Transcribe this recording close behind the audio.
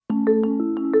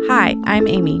Hi, I'm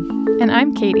Amy. And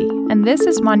I'm Katie, and this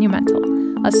is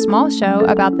Monumental, a small show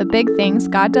about the big things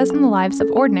God does in the lives of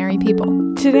ordinary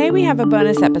people. Today we have a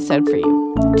bonus episode for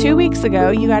you. 2 weeks ago,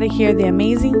 you got to hear the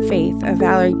amazing faith of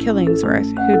Valerie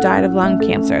Killingsworth, who died of lung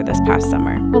cancer this past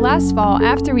summer. Well, last fall,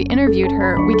 after we interviewed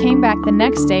her, we came back the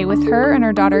next day with her and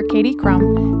her daughter, Katie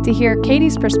Crum, to hear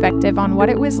Katie's perspective on what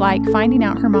it was like finding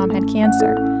out her mom had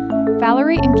cancer.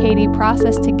 Valerie and Katie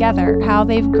processed together how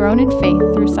they've grown in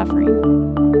faith through suffering.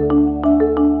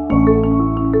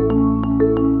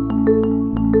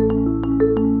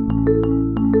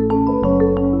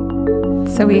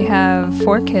 So we have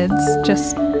 4 kids.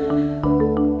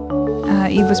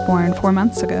 Eve was born 4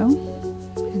 months ago.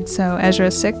 And so Ezra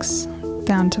is 6,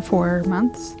 down to 4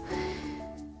 months.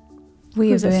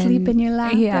 Who's asleep in your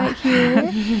lap right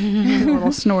here?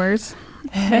 Little snores.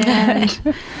 And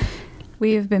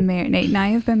we have been married, Nate and I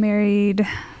have been married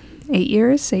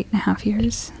 8.5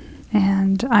 years.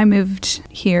 And I moved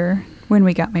here when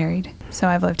we got married. So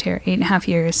I've lived here 8.5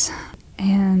 years.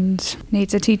 And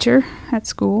Nate's a teacher at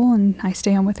school, and I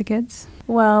stay home with the kids.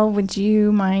 Well, would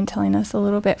you mind telling us a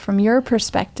little bit from your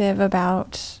perspective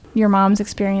about your mom's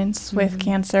experience with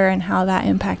cancer and how that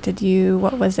impacted you?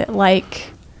 What was it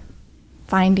like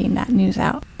finding that news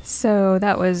out? So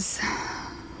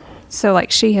like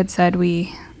she had said,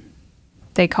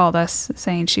 they called us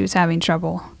saying she was having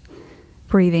trouble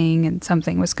breathing and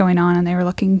something was going on, and they were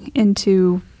looking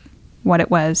into what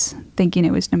it was, thinking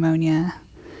it was pneumonia.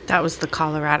 That was the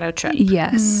Colorado trip.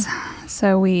 Yes.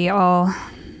 So I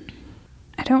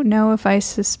don't know if I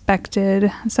suspected.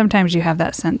 Sometimes you have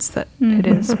that sense that it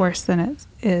is worse than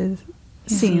it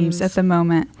seems at the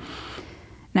moment.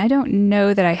 And I don't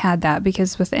know that I had that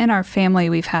because within our family,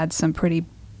 we've had some pretty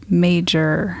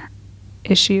major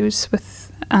issues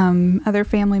with other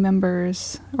family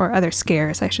members, or other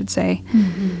scares, I should say,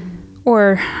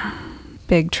 or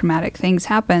big traumatic things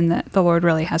happen that the Lord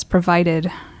really has provided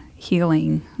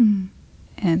healing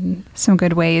in some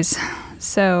good ways.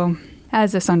 So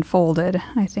as this unfolded,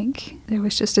 I think there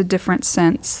was just a different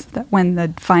sense that when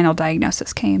the final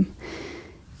diagnosis came,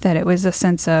 that it was a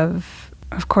sense of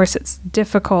course it's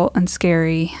difficult and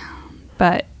scary,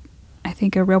 but I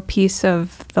think a real piece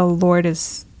of the Lord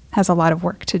has a lot of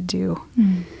work to do.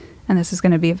 And this is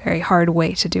going to be a very hard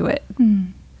way to do it.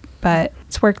 But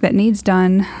it's work that needs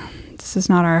done. This is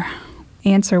not our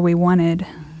answer we wanted.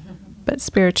 But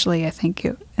spiritually, I think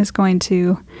it is going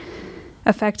to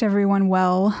affect everyone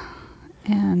well,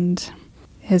 and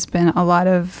has been a lot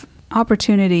of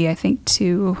opportunity, I think,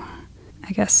 to,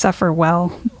 I guess, suffer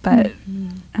well, but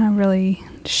really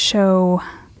show,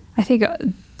 I think,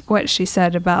 what she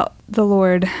said about the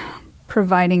Lord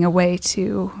providing a way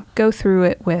to go through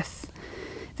it with,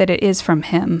 that it is from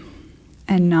Him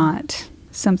and not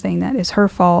something that is her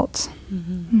fault,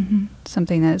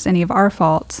 something that is any of our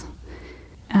fault.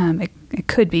 It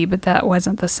could be, but that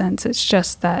wasn't the sense. It's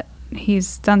just that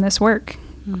He's done this work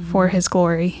for His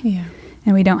glory,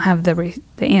 and we don't have the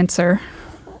answer.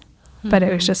 But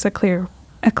it was just a clear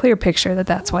picture that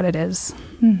that's what it is,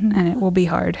 and it will be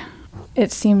hard.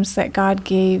 It seems that God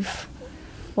gave,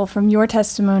 well, from your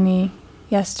testimony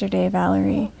yesterday,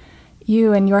 Valerie,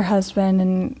 you and your husband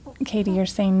and Katie are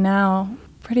saying now,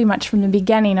 pretty much from the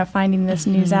beginning of finding this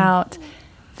news out,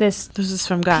 this is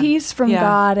from God. Peace from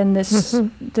God, and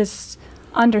this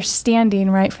understanding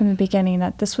right from the beginning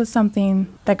that this was something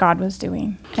that God was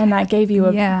doing, and that gave you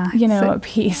a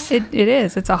peace. It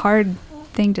is. It's a hard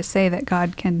thing to say that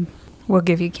God will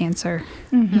give you cancer.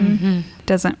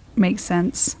 Doesn't make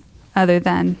sense other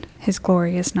than His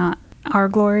glory is not our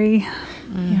glory.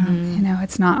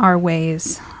 It's not our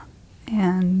ways.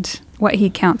 And what He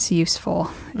counts useful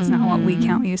is not what we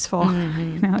count useful.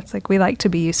 It's like we like to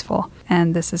be useful.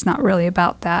 And this is not really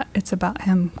about that. It's about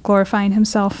Him glorifying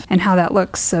Himself and how that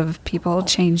looks of people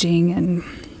changing and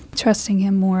trusting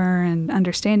Him more and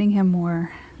understanding Him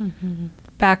more.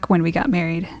 Back when we got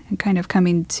married and kind of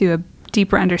coming to a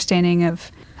deeper understanding of,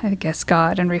 I guess,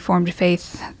 God and Reformed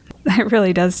faith, it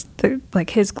really does,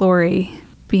 His glory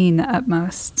being the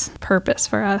utmost purpose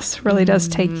for us really does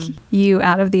take you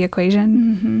out of the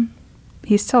equation.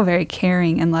 He's still very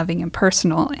caring and loving and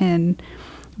personal in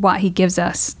what He gives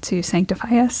us to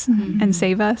sanctify us and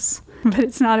save us. But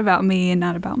it's not about me and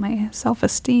not about my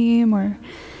self-esteem or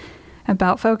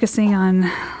about focusing on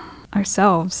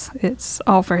ourselves. It's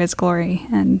all for His glory.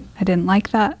 And I didn't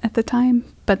like that at the time,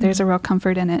 but there's a real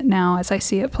comfort in it now as I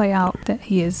see it play out, that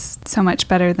He is so much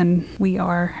better than we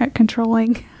are at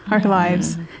controlling our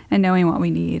lives and knowing what we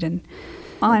need, and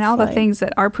all the things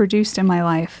that are produced in my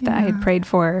life that I had prayed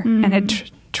for and had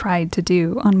tried to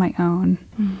do on my own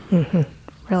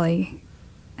really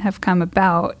have come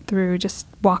about through just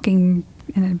walking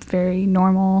in a very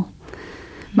normal,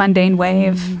 mundane way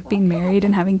of being married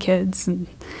and having kids. And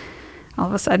all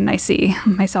of a sudden I see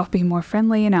myself being more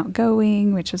friendly and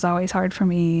outgoing, which is always hard for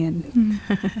me. And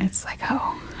it's like,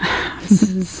 all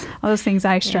those things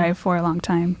I strive for a long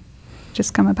time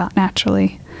just come about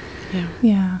naturally.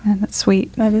 Yeah. And that's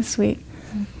sweet. That is sweet.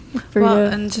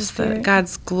 And just that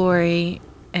God's glory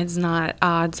is not at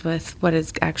odds with what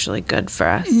is actually good for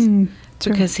us.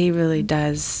 Because he really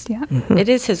does. Yeah. It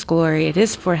is his glory. It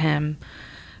is for him.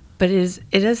 But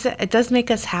it does make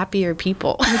us happier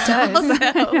people. It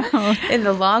does. In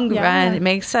the long run, it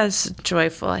makes us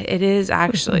joyful. It is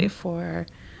actually for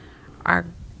our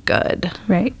good.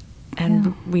 Right.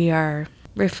 And we are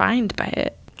refined by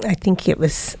it. I think it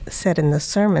was said in the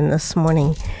sermon this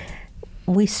morning,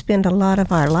 we spend a lot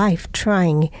of our life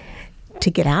trying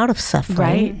to get out of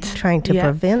suffering, trying to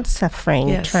prevent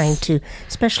suffering, trying to,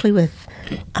 especially with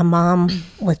a mom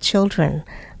with children,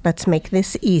 let's make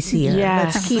this easier.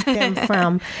 Let's keep them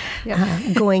from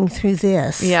going through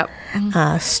this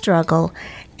struggle.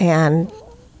 And,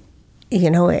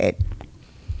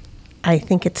 I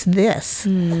think it's this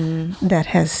that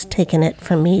has taken it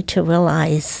for me to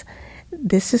realize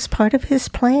this is part of his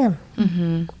plan.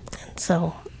 And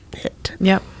so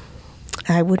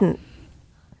I wouldn't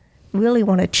really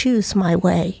want to choose my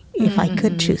way if I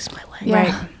could choose my way.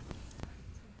 Right.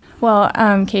 Well,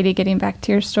 Katie, getting back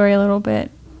to your story a little bit,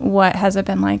 what has it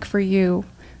been like for you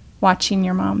watching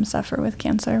your mom suffer with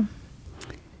cancer?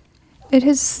 It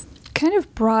has kind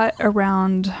of brought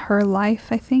around her life,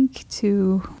 I think,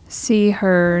 to see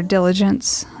her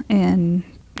diligence in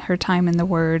her time in the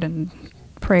Word and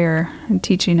prayer and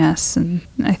teaching us, and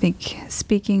I think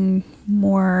speaking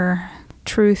more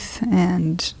truth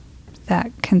and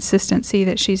that consistency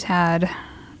that she's had,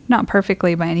 not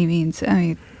perfectly by any means. I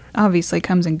mean, obviously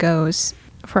comes and goes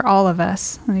for all of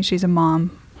us. I mean, she's a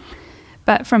mom.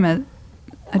 But from a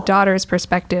daughter's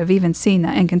perspective, even seeing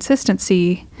that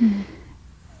inconsistency,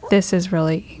 this has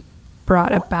really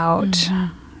brought about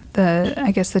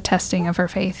the testing of her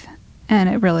faith. And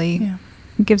it really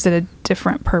gives it a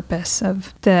different purpose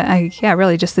of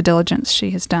really just the diligence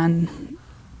she has done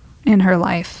in her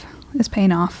life is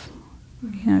paying off.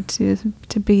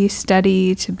 To be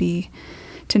steady,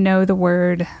 to know the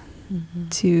Word,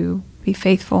 to be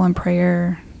faithful in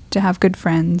prayer, to have good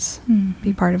friends,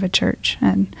 be part of a church.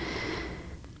 And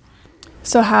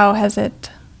so how has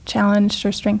it challenged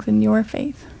or strengthened your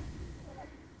faith?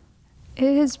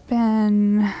 It has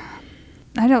been,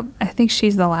 I think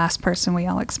she's the last person we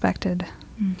all expected,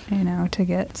 to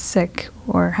get sick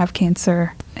or have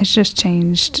cancer. It's just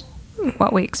changed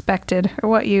what we expected or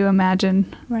what you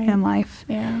imagine in life.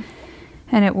 Yeah.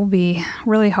 And it will be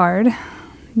really hard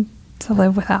to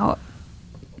live without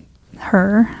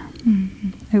her.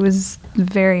 It was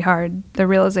very hard. The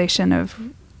realization of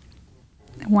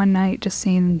one night just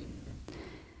seeing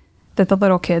that the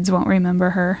little kids won't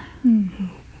remember her.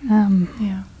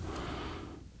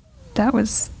 That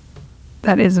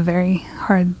is a very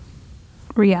hard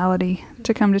reality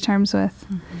to come to terms with,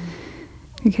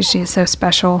 because she is so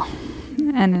special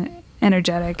and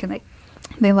energetic, and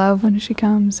they love when she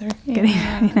comes, or getting,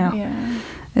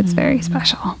 it's very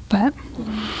special. But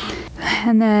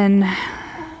and then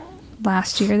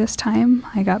last year this time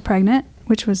I got pregnant,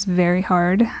 which was very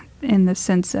hard in the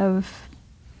sense of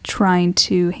trying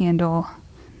to handle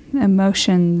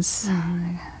emotions,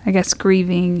 I guess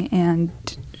grieving, and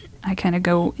I kind of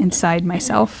go inside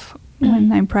myself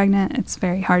when I'm pregnant. It's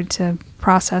very hard to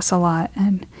process a lot,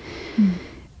 and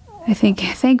I think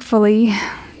thankfully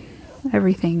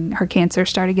her cancer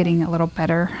started getting a little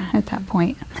better at that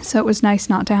point. So it was nice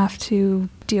not to have to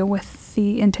deal with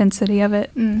the intensity of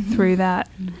it through that.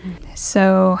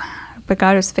 So, but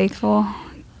God is faithful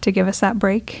to give us that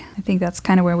break. I think that's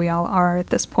kind of where we all are at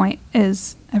this point,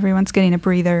 is everyone's getting a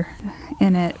breather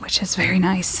in it, which is very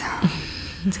nice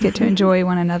to get to enjoy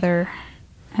one another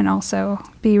and also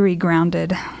be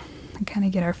regrounded and kind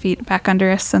of get our feet back under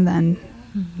us. And then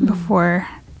before,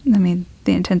 the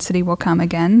intensity will come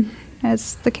again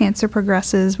as the cancer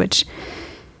progresses, which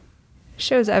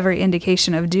shows every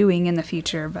indication of doing in the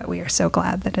future, but we are so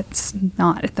glad that it's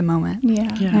not at the moment.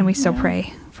 And we still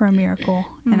pray for a miracle,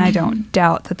 and I don't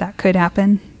doubt that could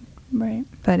happen. Right.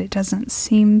 But it doesn't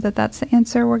seem that that's the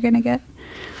answer we're going to get.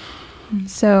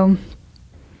 So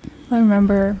I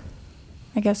remember,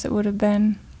 I guess it would have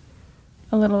been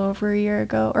a little over a year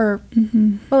ago, or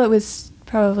well, it was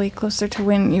probably closer to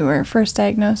when you were first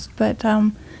diagnosed, but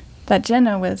that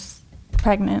Jenna was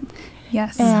pregnant.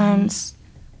 Yes. And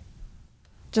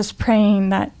just praying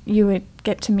that you would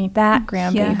get to meet that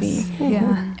grandbaby. Yes.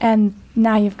 Yeah. And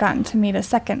now you've gotten to meet a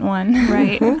second one.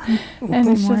 Right. And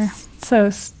it's just so,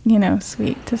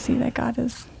 sweet to see that God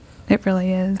is. It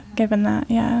really is. Given that,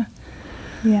 yeah.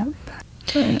 Yep.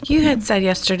 You had said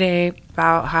yesterday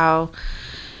about how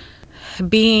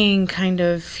being kind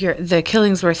of the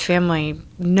Killingsworth family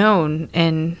known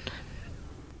in,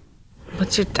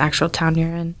 what's your actual town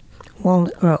you're in?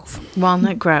 Walnut Grove.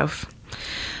 Walnut Grove.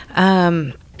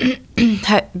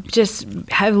 Just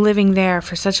have living there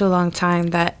for such a long time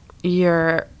that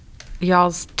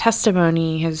y'all's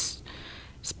testimony is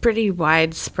pretty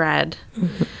widespread.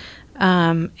 Mm-hmm.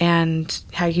 And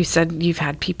how you said you've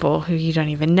had people who you don't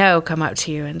even know come up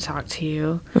to you and talk to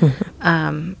you,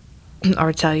 mm-hmm.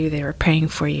 Or tell you they were praying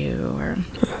for you, or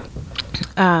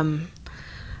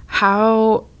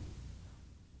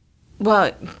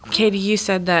well, Katie, you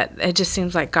said that it just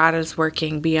seems like God is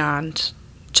working beyond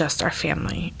just our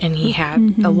family, and he had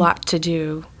mm-hmm. a lot to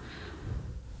do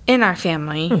in our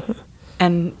family mm-hmm.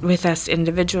 and with us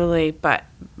individually, but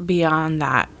beyond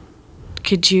that,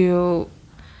 could you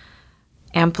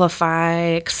amplify,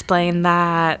 explain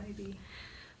that?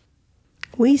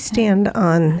 We stand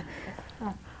on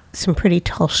some pretty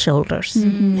tall shoulders.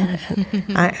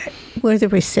 Mm-hmm. We're the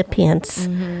recipients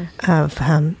mm-hmm. of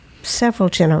several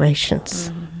generations.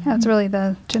 Mm-hmm. Yeah, it's really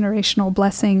the generational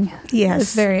blessing. Yes.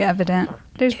 It's very evident.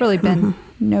 There's really been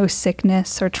no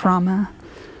sickness or trauma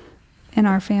in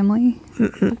our family.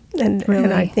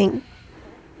 And I think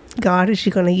God is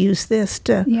going to use this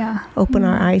to open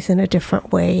our eyes in a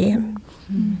different way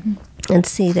and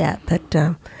see that.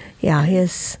 But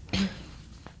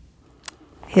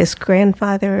his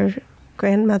grandfather,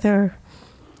 grandmother,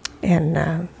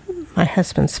 and my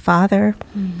husband's father,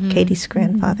 Katie's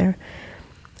grandfather,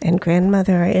 and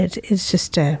grandmother, it's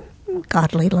just a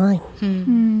godly line.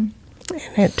 And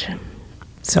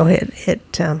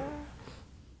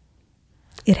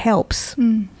it helps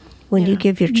when you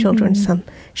give your children some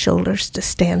shoulders to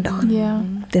stand on. Yeah.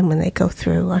 Then when they go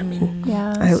through, I mean,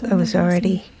 I was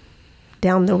already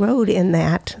down the road in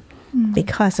that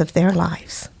because of their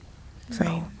lives.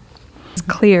 So it's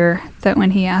clear that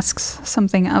when he asks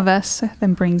something of us,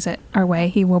 then brings it our way,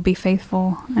 he will be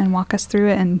faithful and walk us through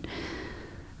it in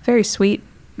very sweet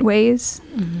ways.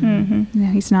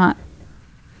 Mm-hmm. He's not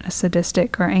a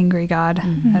sadistic or angry God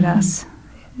at us.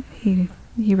 He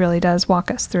really does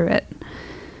walk us through it.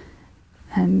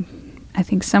 And I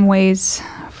think some ways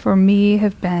for me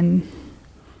have been,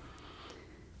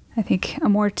 I think, a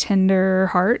more tender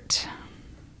heart.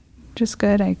 Just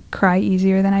good. I cry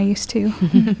easier than I used to,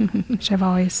 which I've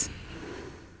always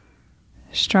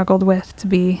struggled with, to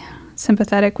be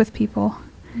sympathetic with people.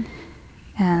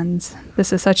 And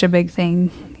this is such a big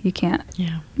thing. You can't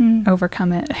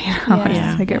overcome it.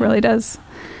 Like it really does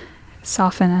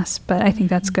soften us, but I think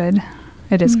that's good.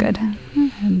 It is good.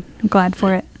 And I'm glad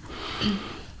for it.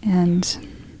 And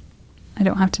I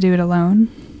don't have to do it alone,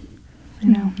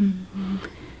 And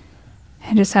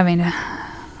just having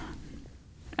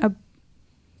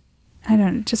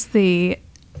just the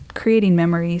creating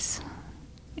memories,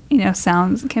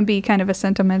 can be kind of a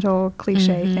sentimental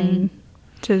cliche thing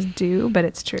to do, but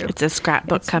it's true. It's a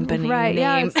scrapbook company right,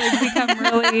 name. Yeah, it's become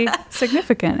really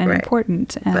significant and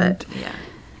important and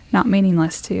not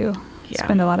meaningless to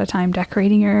spend a lot of time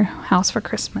decorating your house for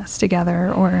Christmas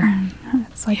together, or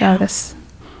it's like, this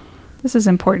is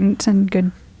important and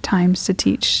good times to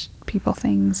teach people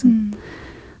things and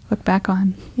look back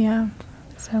on. Yeah.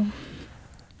 So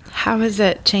how has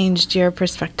it changed your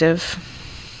perspective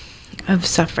of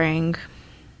suffering?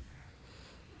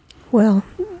 Well,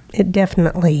 it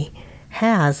definitely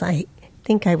has. I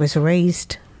think I was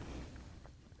raised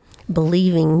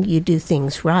believing you do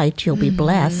things right, you'll be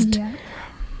blessed. Yeah.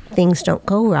 Things don't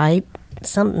go right,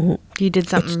 you did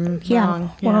something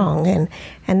wrong.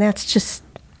 And that's just,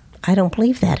 I don't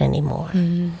believe that anymore.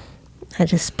 I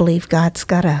just believe God's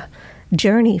got a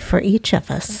journey for each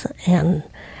of us, and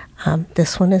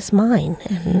this one is mine,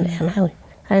 and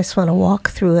I just want to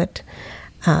walk through it,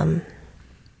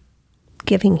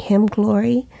 giving him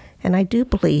glory. And I do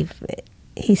believe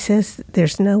he says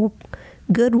there's no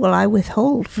good will I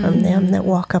withhold from them that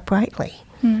walk uprightly.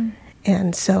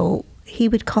 And so he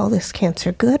would call this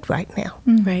cancer good right now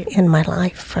in my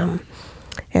life.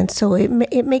 And so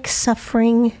it makes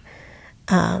suffering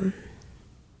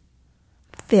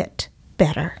fit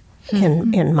better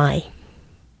in my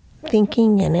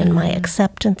thinking and in my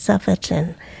acceptance of it,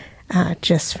 and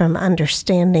just from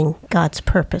understanding God's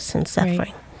purpose in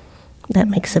suffering. That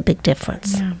makes a big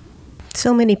difference. Yeah.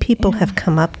 So many people have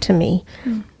come up to me.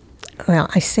 Well,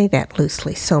 I say that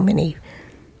loosely, so many,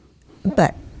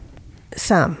 but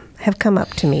some have come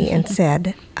up to me and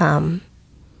said,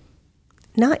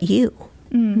 not you,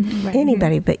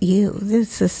 anybody but you.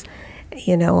 This is,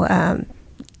 I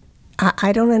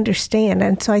don't understand.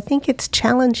 And so I think it's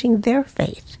challenging their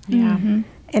faith. Yeah.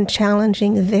 And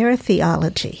challenging their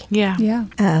theology. Yeah. Yeah.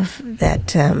 Of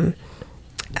that.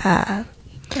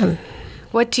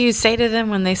 What do you say to them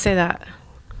when they say that?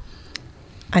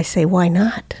 I say, why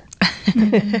not?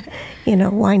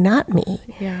 Why not me?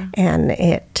 Yeah.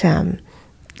 And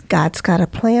God's got a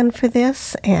plan for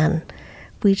this, and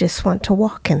we just want to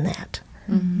walk in that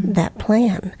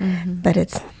plan. But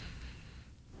it's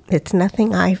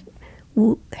nothing I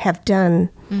have done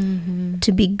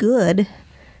to be good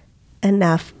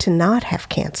enough to not have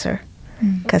cancer,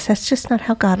 because that's just not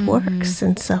how God works.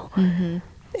 And so,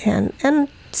 and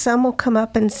some will come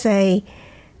up and say,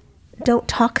 don't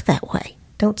talk that way.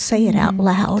 Don't say it out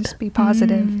loud. Just be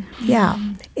positive. Yeah,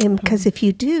 because if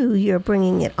you do, you're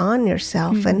bringing it on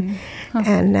yourself. And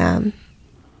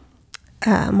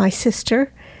my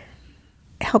sister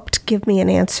helped give me an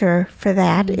answer for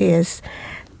that, is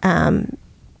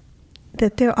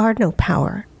that there are no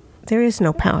power. There is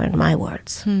no power in my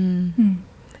words.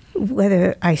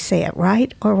 Whether I say it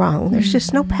right or wrong, there's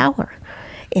just no power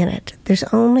in it. There's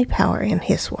only power in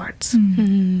His words.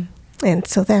 And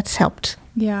so that's helped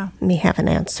me have an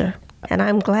answer. And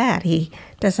I'm glad He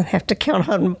doesn't have to count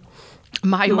on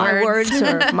my words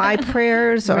or my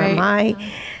prayers or my,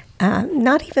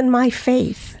 not even my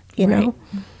faith, know.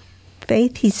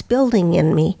 Faith He's building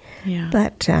in me. Yeah.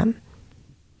 But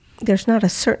there's not a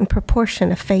certain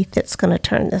proportion of faith that's going to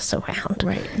turn this around.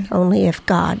 Right. Only if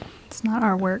God. It's not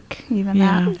our work, even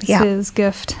Yeah. that. It's Yeah. His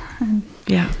gift.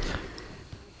 Yeah.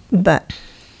 But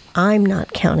I'm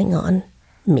not counting on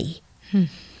me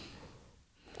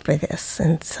for this.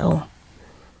 And so,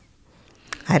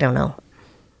 I don't know.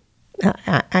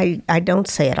 I don't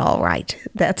say it all right.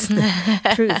 That's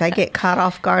the truth. I get caught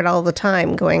off guard all the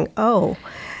time going, oh,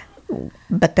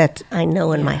 but that's, I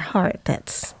know in my heart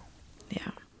that's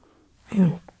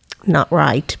not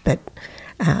right. But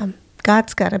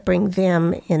God's got to bring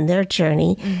them in their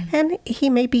journey. And He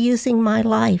may be using my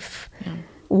life,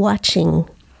 watching,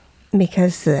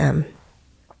 because the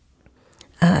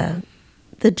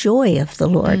joy of the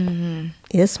Lord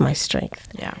is my strength.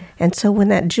 Yeah. And so when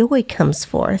that joy comes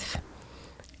forth,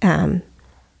 then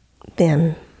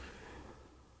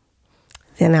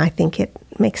I think it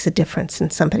makes a difference in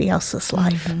somebody else's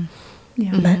life.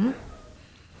 Yeah. But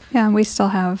Yeah, and we still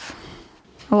have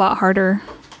a lot harder.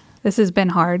 This has been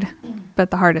hard,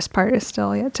 but the hardest part is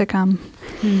still yet to come.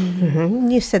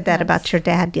 you said that about your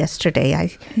dad yesterday.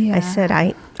 I said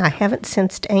I haven't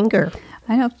sensed anger.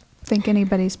 I don't think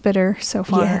anybody's bitter so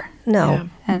far. Yeah, no, Yeah.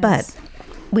 And but it's-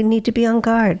 we need to be on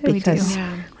guard, We do. because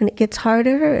Yeah. when it gets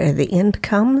harder or the end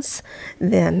comes,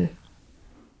 then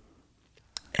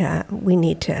we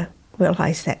need to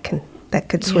realize that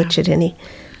could switch at any.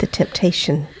 The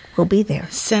temptation will be there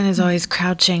Sin is always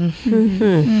crouching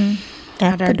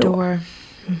at at the our door.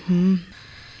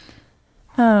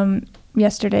 door.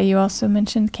 Yesterday, you also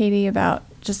mentioned, Katie, about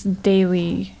just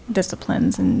daily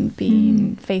disciplines and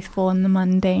being faithful in the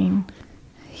mundane.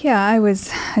 Yeah,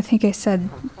 I think I said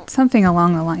something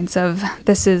along the lines of,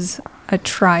 this is a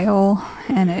trial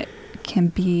and it can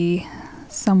be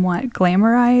somewhat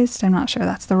glamorized. I'm not sure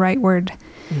that's the right word.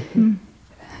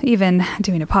 Even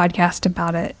doing a podcast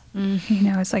about it,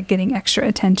 it's like getting extra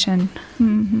attention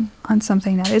on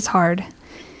something that is hard.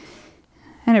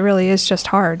 And it really is just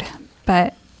hard.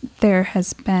 But there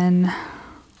has been,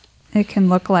 it can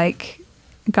look like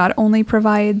God only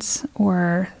provides,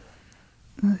 or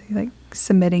like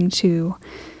submitting to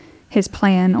His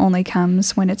plan only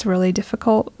comes when it's really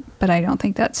difficult. But I don't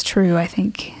think that's true. I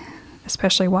think,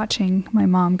 especially watching my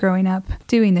mom growing up,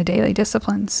 doing the daily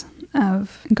disciplines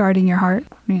of guarding your heart,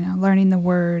 learning the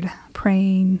Word,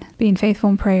 praying, being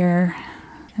faithful in prayer,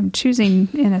 and choosing,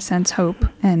 in a sense, hope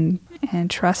and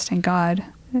trust in God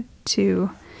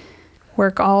to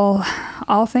work all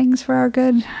things for our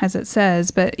good, as it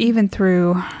says, but even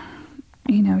through,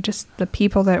 just the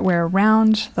people that we're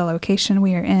around, the location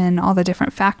we are in, all the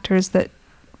different factors that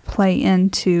play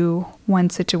into one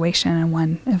situation and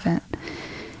one event.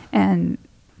 And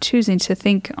choosing to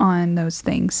think on those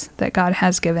things that God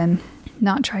has given,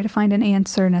 not try to find an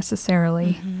answer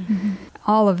necessarily.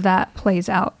 All of that plays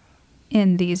out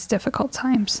in these difficult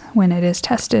times when it is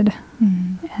tested.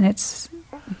 And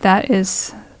that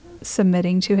is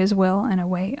submitting to His will in a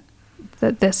way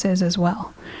that this is as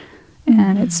well.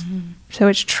 And it's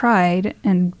tried,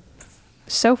 and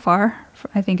so far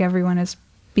I think everyone is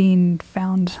being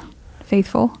found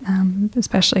faithful,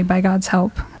 especially by God's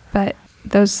help. But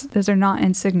those are not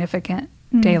insignificant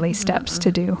daily steps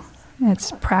to do.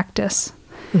 It's practice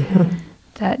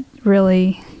that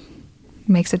really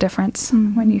makes a difference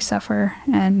when you suffer.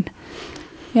 And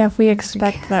if we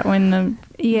expect that when the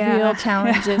real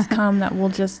challenges come, that we'll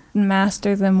just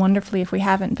master them wonderfully. If we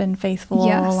haven't been faithful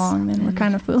all along, then we're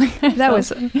kind of fooling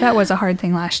ourselves. That was a hard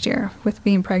thing last year with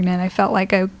being pregnant. I felt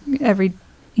like I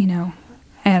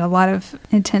had a lot of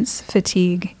intense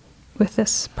fatigue with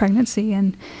this pregnancy,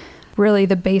 and really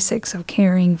the basics of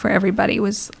caring for everybody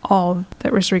was all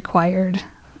that was required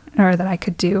or that I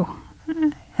could do.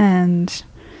 And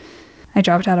I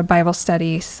dropped out of Bible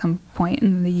study some point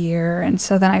in the year, and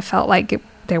so then I felt like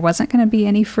there wasn't going to be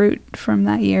any fruit from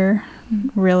that year,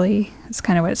 really. It's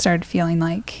kind of what it started feeling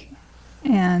like.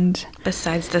 And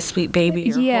besides the sweet baby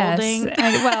you're holding.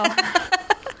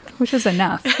 Which was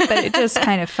enough, but it just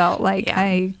kind of felt like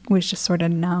I was just sort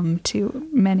of numb to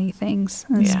many things,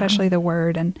 especially the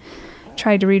Word, and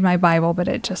tried to read my Bible, but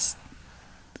it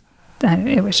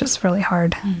was just really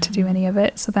hard to do any of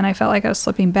it. So then I felt like I was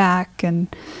slipping back, and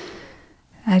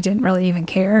I didn't really even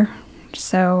care.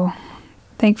 So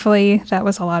thankfully that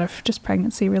was a lot of just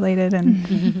pregnancy related,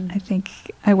 and I think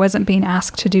I wasn't being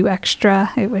asked to do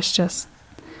extra. It was just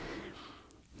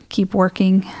keep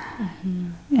working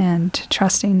and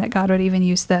trusting that God would even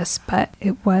use this. But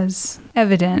it was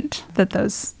evident that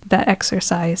that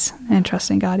exercise and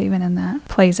trusting God even in that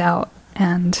plays out.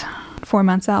 And 4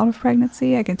 months out of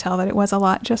pregnancy, I can tell that it was a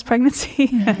lot just pregnancy.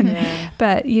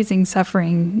 But using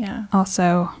suffering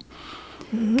also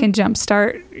can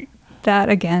jumpstart that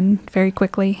again very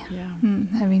quickly.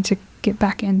 Having to get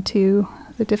back into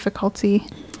the difficulty,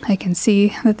 I can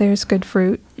see that there's good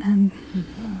fruit, and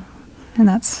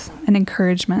that's an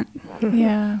encouragement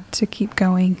to keep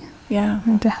going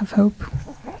and to have hope.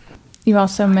 You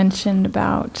also mentioned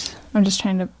about, I'm just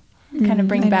trying to kind of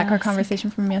bring back our conversation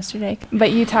from yesterday,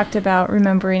 but you talked about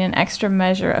remembering an extra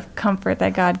measure of comfort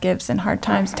that God gives in hard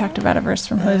times. You talked about a verse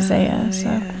from Hosea.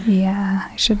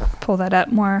 I should pull that up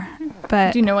more.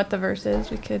 But do you know what the verse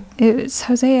is? It's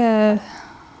Hosea,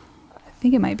 I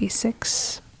think it might be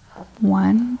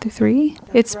 6:1-3.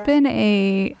 It's been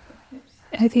I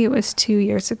think it was 2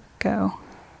 years ago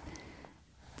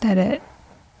that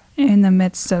in the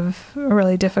midst of a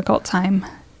really difficult time,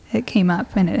 it came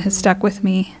up, and it has stuck with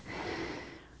me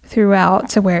throughout,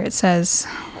 to where it says,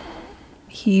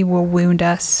 He will wound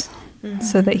us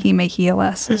so that He may heal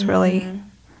us, is really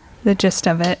the gist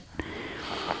of it.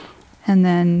 And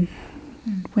then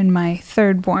when my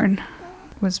third born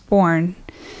was born,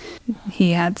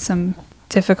 he had some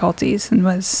difficulties and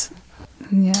was,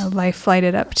 life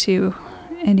flighted up to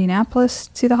Indianapolis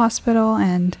to the hospital,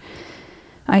 and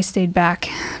I stayed back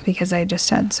because I just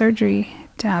had surgery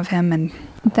to have him, and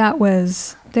there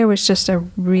was just a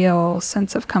real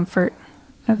sense of comfort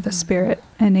of the Spirit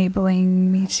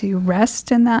enabling me to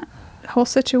rest in that whole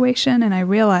situation. And I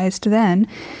realized then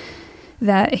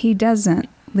that He doesn't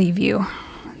leave you.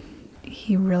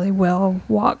 He really will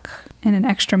walk in an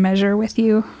extra measure with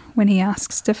you when He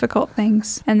asks difficult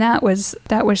things. And that was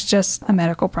just a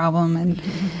medical problem, and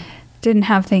didn't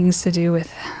have things to do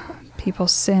with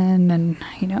people's sin and,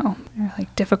 or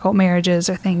like difficult marriages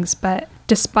or things. But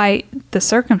despite the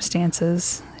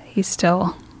circumstances, He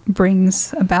still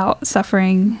brings about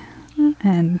suffering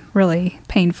and really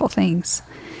painful things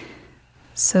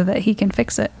so that He can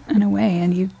fix it in a way.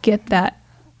 And you get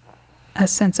a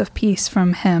sense of peace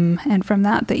from Him, and from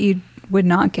that you would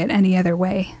not get any other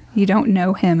way. You don't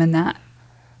know Him in that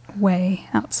way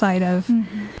outside of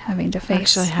having to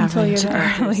face really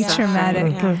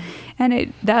traumatic.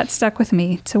 And that stuck with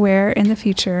me, to where in the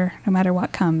future, no matter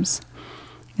what comes,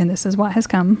 and this is what has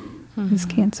come, his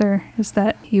cancer, is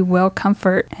that He will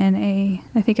comfort in a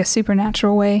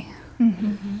supernatural way,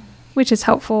 which is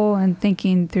helpful in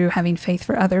thinking through having faith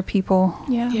for other people.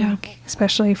 Like,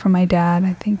 especially for my dad,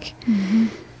 I think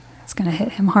it's going to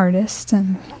hit him hardest,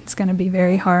 and it's going to be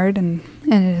very hard, and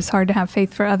it is hard to have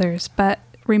faith for others. But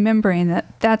remembering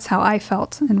that that's how I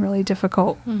felt in really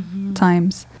difficult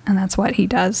times, and that's what He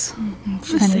does.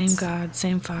 It's the same God,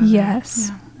 same Father.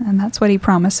 Yes, and that's what He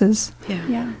promises.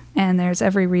 And there's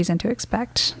every reason to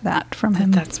expect that from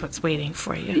Him. That's what's waiting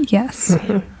for you. Yes.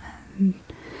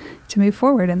 To move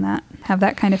forward in that, have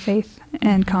that kind of faith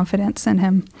and confidence in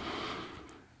Him.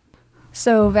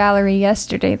 So Valerie,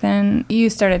 yesterday then, you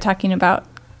started talking about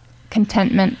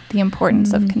contentment, the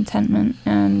importance of contentment,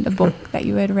 and the book that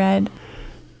you had read.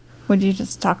 Would you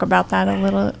just talk about that a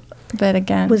little bit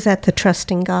again? Was that the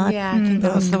Trusting God? Yeah, I think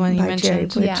that was the one you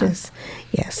mentioned. Jerry Bridges.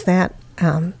 Yes, that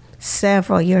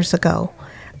several years ago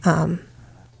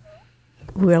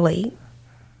really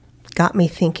got me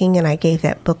thinking, and I gave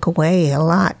that book away a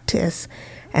lot as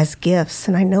gifts,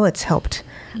 and I know it's helped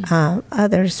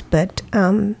others. But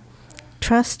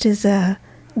trust is a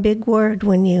big word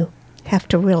when you have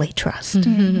to really trust.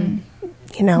 You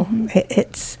know,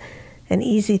 it's an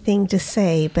easy thing to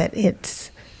say, but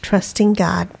it's trusting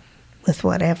God with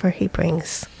whatever He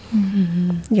brings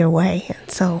your way.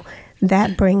 And so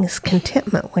that brings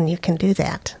contentment when you can do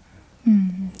that.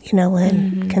 You know,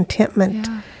 and contentment,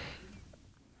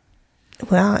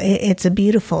 well, it's a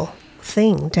beautiful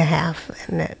thing to have.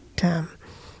 And it,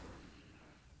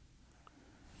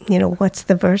 you know, what's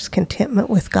the verse? Contentment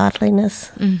with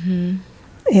godliness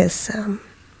is,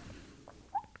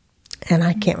 and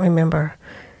I can't remember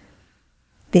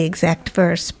the exact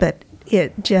verse, but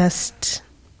it's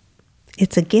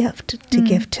a gift to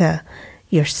give to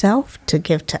yourself, to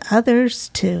give to others,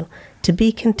 to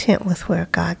be content with where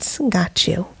God's got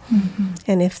you.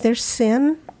 And if there's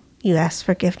sin, you ask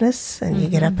forgiveness and you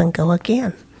get up and go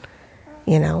again.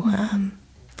 You know,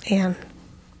 and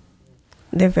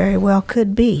there very well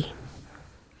could be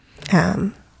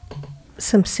some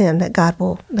sin that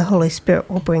the Holy Spirit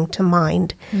will bring to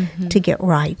mind to get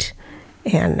right.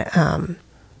 And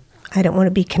I don't want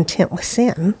to be content with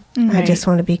sin. I just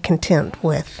want to be content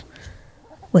with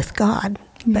God.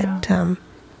 But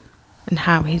and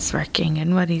how He's working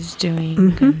and what He's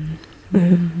doing.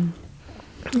 And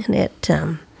it,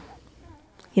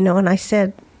 you know, and I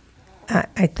said,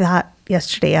 I thought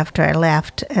yesterday after I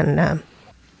left, and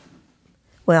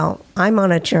well, I'm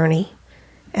on a journey,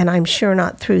 and I'm sure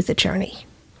not through the journey.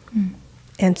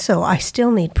 And so I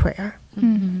still need prayer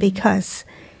because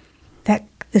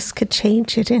this could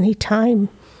change at any time.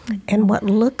 And what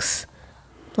looks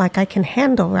like I can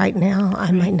handle right now,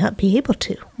 I might not be able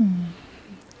to.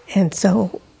 And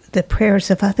so the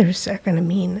prayers of others are going to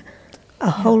mean a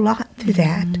whole lot through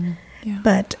that.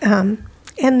 But,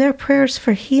 and their prayers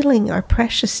for healing are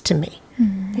precious to me.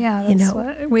 Yeah, that's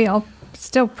what we all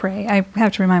still pray. I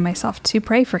have to remind myself to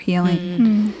pray for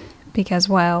healing because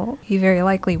while He very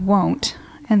likely won't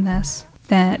in this,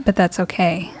 but that's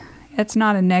okay. It's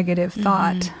not a negative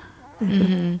thought.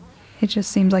 It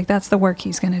just seems like that's the work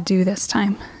He's going to do this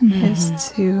time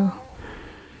is to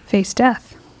face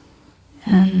death.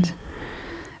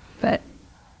 But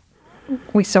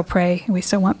we still pray. We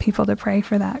still want people to pray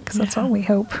for that because that's what we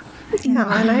hope.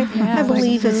 Yeah, and I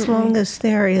believe as long as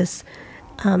there is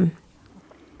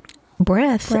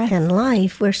breath and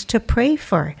life, we're to pray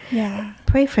for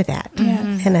that.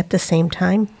 And at the same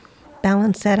time,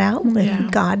 balance that out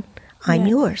with God, I'm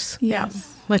yours.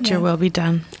 Let your will be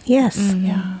done. Yes,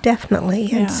 definitely.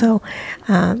 And so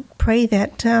pray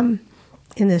that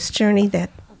in this journey that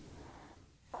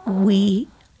we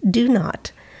do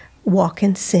not walk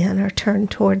in sin or turn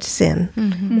towards sin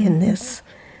in this.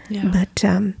 But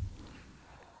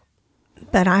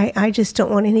I just don't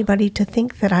want anybody to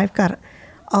think that I've got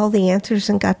all the answers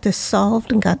and got this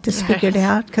solved and got this figured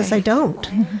out, because I don't.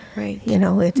 You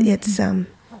know, it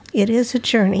is a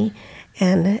journey,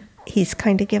 and He's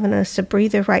kind of given us a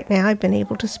breather right now. I've been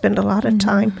able to spend a lot of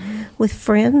time with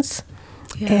friends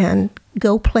and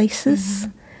go places.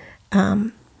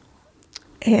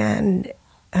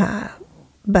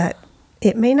 But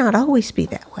it may not always be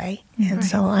that way. And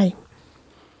so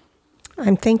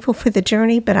I'm thankful for the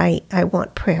journey, but I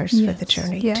want prayers for the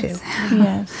journey too.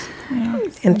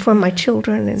 And for my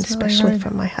children, and especially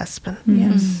for my husband.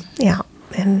 Yeah.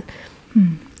 And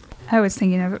I was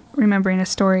thinking of remembering a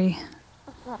story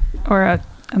or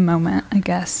a moment, I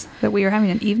guess, that we were having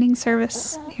an evening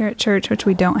service here at church, which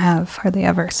we don't have hardly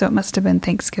ever. So it must have been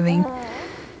Thanksgiving,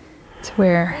 to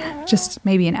where just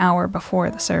maybe an hour before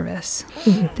the service,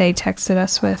 they texted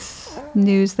us with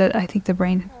news that I think the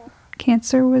brain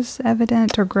cancer was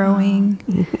evident or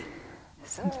growing,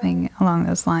 something along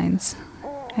those lines.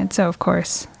 And so, of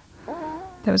course,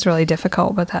 that was really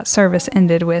difficult, but that service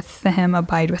ended with the hymn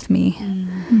Abide With Me.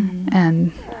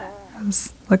 And I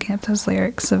was looking up those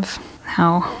lyrics of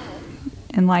how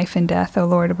in life and death, O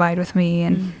Lord, abide with me,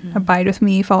 and abide with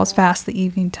me falls fast the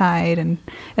evening tide. And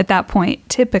at that point,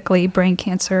 typically brain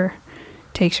cancer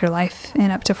takes your life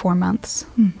in up to 4 months.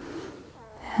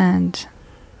 And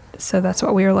so that's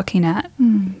what we were looking at,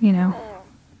 you know,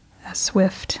 a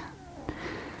swift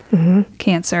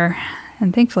cancer.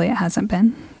 And thankfully it hasn't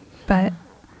been. But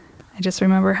I just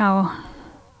remember how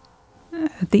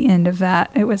at the end of that,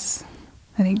 it was,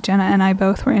 I think Jenna and I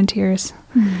both were in tears,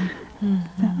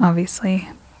 obviously.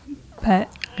 But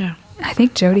I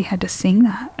think Jody had to sing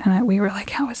that. And we were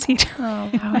like, how is he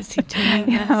doing? How is he doing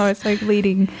this? I was like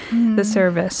leading the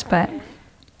service. But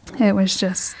it was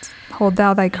just, hold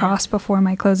thou thy cross before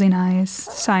my closing eyes,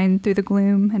 shine through the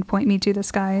gloom and point me to the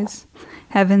skies.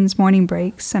 Heaven's morning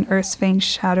breaks and earth's faint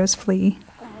shadows flee.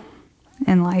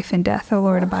 In life and death, O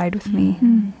Lord, abide with me.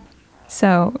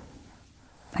 So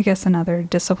I guess, another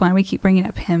discipline. We keep bringing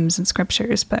up hymns and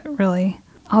scriptures, but really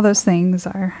all those things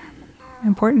are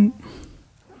important,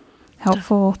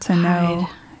 helpful to know.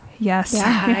 Yes.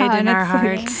 Hide in our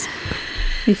hearts.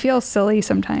 We feel silly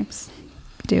sometimes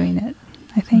doing it,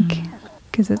 I think,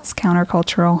 because it's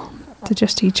countercultural to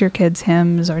just teach your kids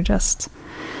hymns or just,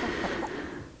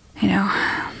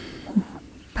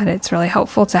 but it's really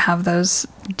helpful to have those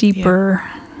deeper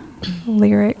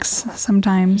lyrics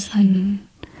sometimes. And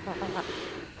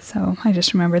so I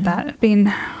just remembered that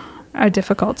being a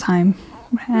difficult time,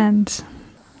 and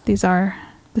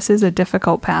this is a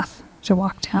difficult path to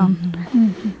walk down.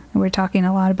 And we're talking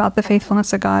a lot about the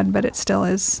faithfulness of God, but it still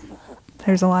is,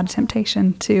 there's a lot of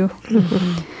temptation to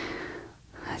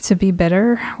be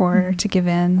bitter or to give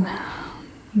in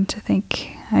and to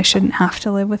think I shouldn't have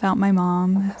to live without my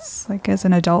mom. It's like, as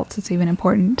an adult, it's even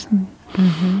important.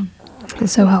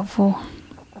 It's so helpful,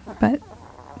 but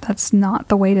that's not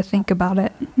the way to think about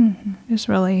it. It's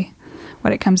really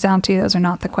what it comes down to. Those are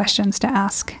not the questions to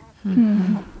ask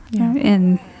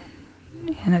in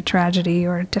a tragedy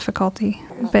or a difficulty.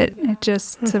 But it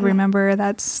just to remember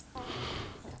that's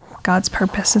God's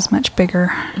purpose is much bigger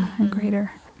and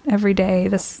greater. Every day,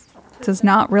 this does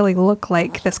not really look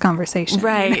like this conversation.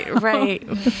 Right.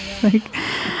 Like,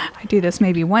 I do this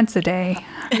maybe once a day,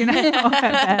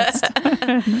 at best.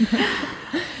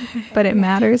 But it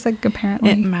matters, like,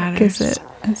 apparently. It matters. Because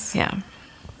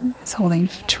it's holding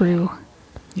true.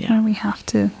 And we have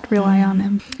to rely on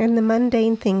Him. And the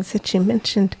mundane things that you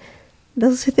mentioned,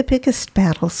 those are the biggest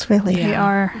battles, really. They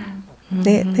are.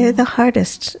 They're the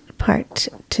hardest part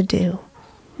to do.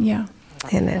 Yeah.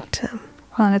 And it...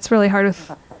 and it's really hard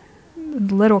with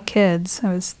little kids. It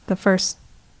was the first,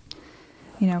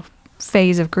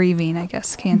 phase of grieving, I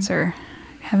guess, cancer,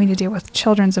 having to deal with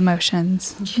children's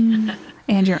emotions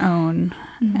and your own.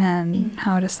 And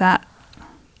how is that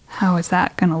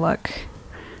going to look,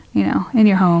 in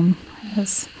your home?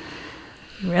 Because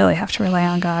you really have to rely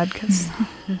on God, because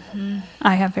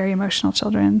I have very emotional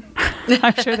children.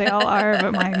 I'm sure they all are,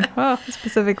 but mine,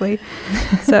 specifically.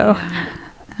 So,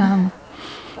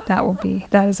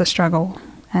 that is a struggle,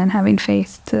 and having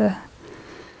faith to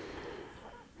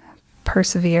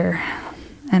persevere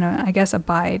and I guess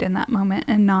abide in that moment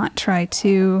and not try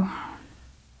to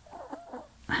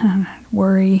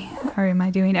worry, or am I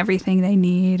doing everything they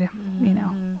need?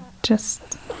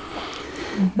 Just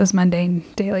those mundane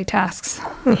daily tasks.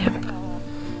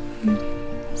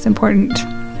 It's important.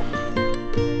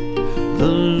 The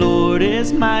Lord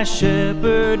is my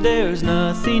shepherd, there's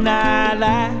nothing I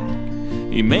lack.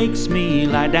 He makes me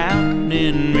lie down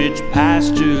in rich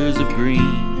pastures of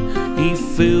green. He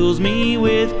fills me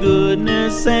with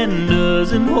goodness and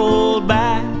doesn't hold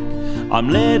back. I'm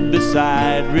led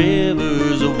beside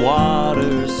rivers of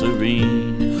water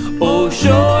serene. Oh,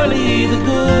 surely the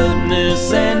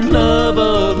goodness and love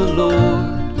of the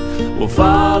Lord will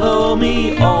follow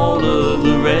me all of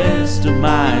the rest of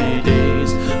my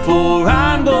days. For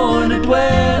I'm going to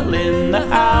dwell in the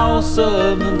house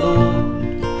of the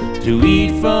Lord, to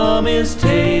eat from His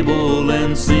table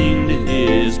and sing to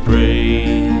His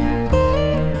praise.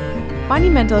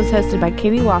 Monumental is hosted by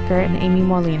Katie Walker and Amy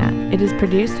Molina. It is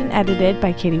produced and edited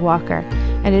by Katie Walker,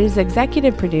 and it is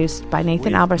executive produced by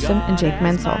Nathan Alberson and Jake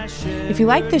Menzel. If you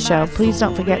like the show, please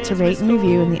don't forget to rate and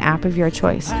review in the app of your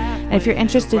choice. And if you're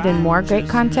interested in more great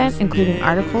content, including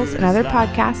articles and other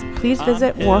podcasts, please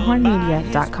visit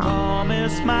warhornmedia.com.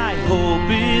 My hope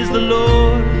is the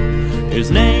Lord. His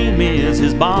name is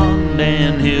His bond,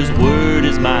 and His word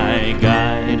is my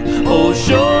guide. Oh,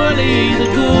 surely the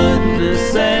goodness